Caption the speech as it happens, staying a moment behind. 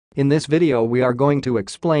In this video we are going to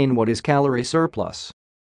explain what is calorie surplus.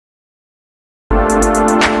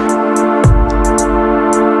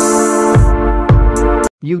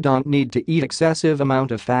 You don't need to eat excessive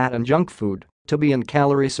amount of fat and junk food to be in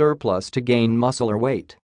calorie surplus to gain muscle or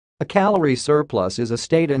weight. A calorie surplus is a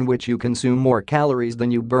state in which you consume more calories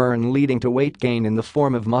than you burn, leading to weight gain in the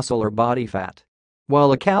form of muscle or body fat.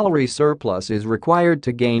 While a calorie surplus is required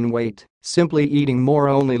to gain weight, simply eating more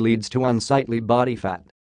only leads to unsightly body fat.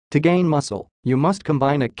 To gain muscle, you must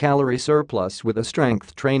combine a calorie surplus with a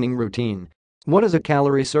strength training routine. What is a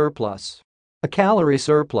calorie surplus? A calorie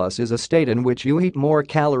surplus is a state in which you eat more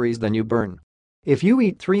calories than you burn. If you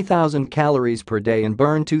eat 3,000 calories per day and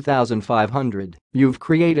burn 2,500, you've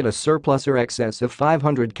created a surplus or excess of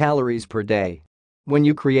 500 calories per day. When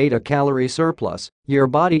you create a calorie surplus, your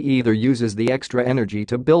body either uses the extra energy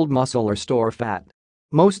to build muscle or store fat.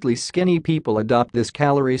 Mostly skinny people adopt this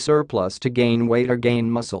calorie surplus to gain weight or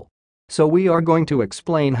gain muscle. So we are going to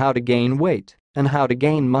explain how to gain weight and how to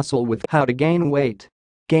gain muscle with how to gain weight.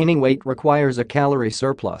 Gaining weight requires a calorie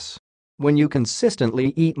surplus. When you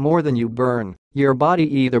consistently eat more than you burn, your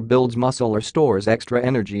body either builds muscle or stores extra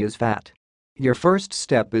energy as fat. Your first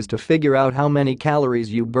step is to figure out how many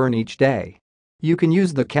calories you burn each day. You can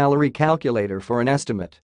use the calorie calculator for an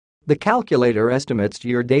estimate. The calculator estimates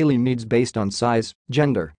your daily needs based on size,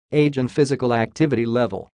 gender, age and physical activity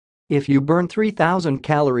level. If you burn 3,000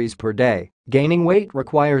 calories per day, gaining weight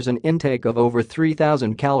requires an intake of over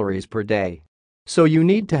 3,000 calories per day. So you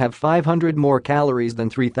need to have 500 more calories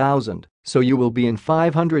than 3,000, so you will be in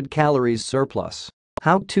 500 calories surplus.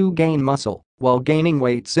 How to gain muscle? While gaining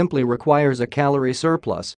weight simply requires a calorie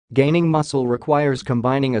surplus, gaining muscle requires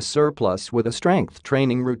combining a surplus with a strength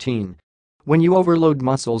training routine. When you overload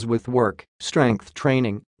muscles with work, strength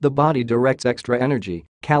training, the body directs extra energy,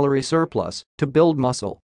 calorie surplus, to build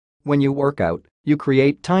muscle. When you work out, you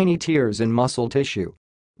create tiny tears in muscle tissue.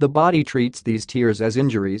 The body treats these tears as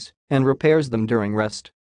injuries and repairs them during rest.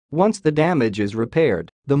 Once the damage is repaired,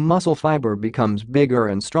 the muscle fiber becomes bigger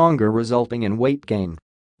and stronger, resulting in weight gain.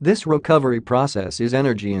 This recovery process is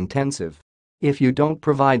energy intensive. If you don't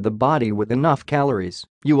provide the body with enough calories,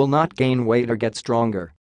 you will not gain weight or get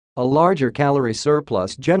stronger. A larger calorie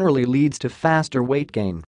surplus generally leads to faster weight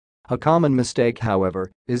gain. A common mistake,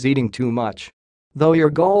 however, is eating too much. Though your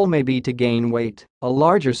goal may be to gain weight, a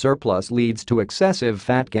larger surplus leads to excessive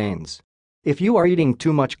fat gains. If you are eating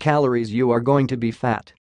too much calories, you are going to be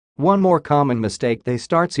fat. One more common mistake: they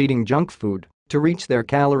start eating junk food to reach their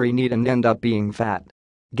calorie need and end up being fat.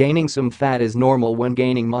 Gaining some fat is normal when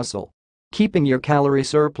gaining muscle. Keeping your calorie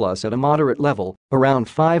surplus at a moderate level, around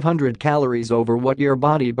 500 calories over what your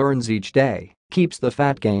body burns each day, keeps the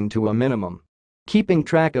fat gain to a minimum. Keeping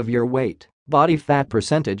track of your weight, body fat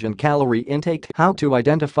percentage and calorie intake. How to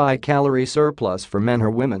identify calorie surplus for men or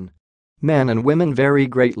women? Men and women vary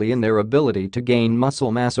greatly in their ability to gain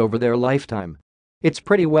muscle mass over their lifetime. It's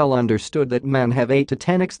pretty well understood that men have 8 to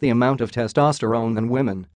 10x the amount of testosterone than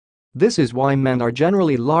women. This is why men are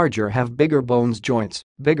generally larger, have bigger bones, joints,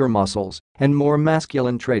 bigger muscles, and more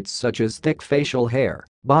masculine traits such as thick facial hair,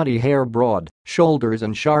 body hair, broad shoulders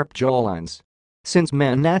and sharp jawlines. Since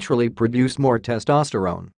men naturally produce more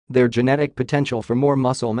testosterone, their genetic potential for more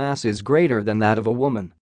muscle mass is greater than that of a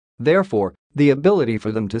woman. Therefore, the ability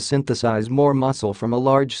for them to synthesize more muscle from a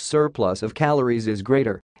large surplus of calories is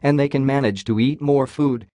greater, and they can manage to eat more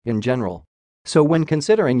food in general. So when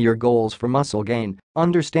considering your goals for muscle gain,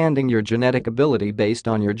 understanding your genetic ability based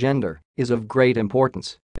on your gender is of great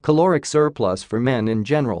importance. Caloric surplus for men in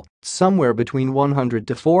general, somewhere between 100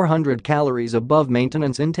 to 400 calories above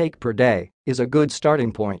maintenance intake per day, is a good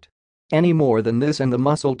starting point. Any more than this and the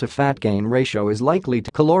muscle to fat gain ratio is likely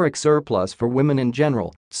to. Caloric surplus for women in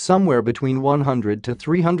general, somewhere between 100 to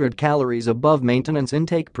 300 calories above maintenance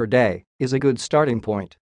intake per day, is a good starting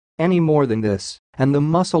point. Any more than this, and the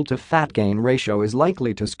muscle to fat gain ratio is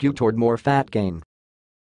likely to skew toward more fat gain.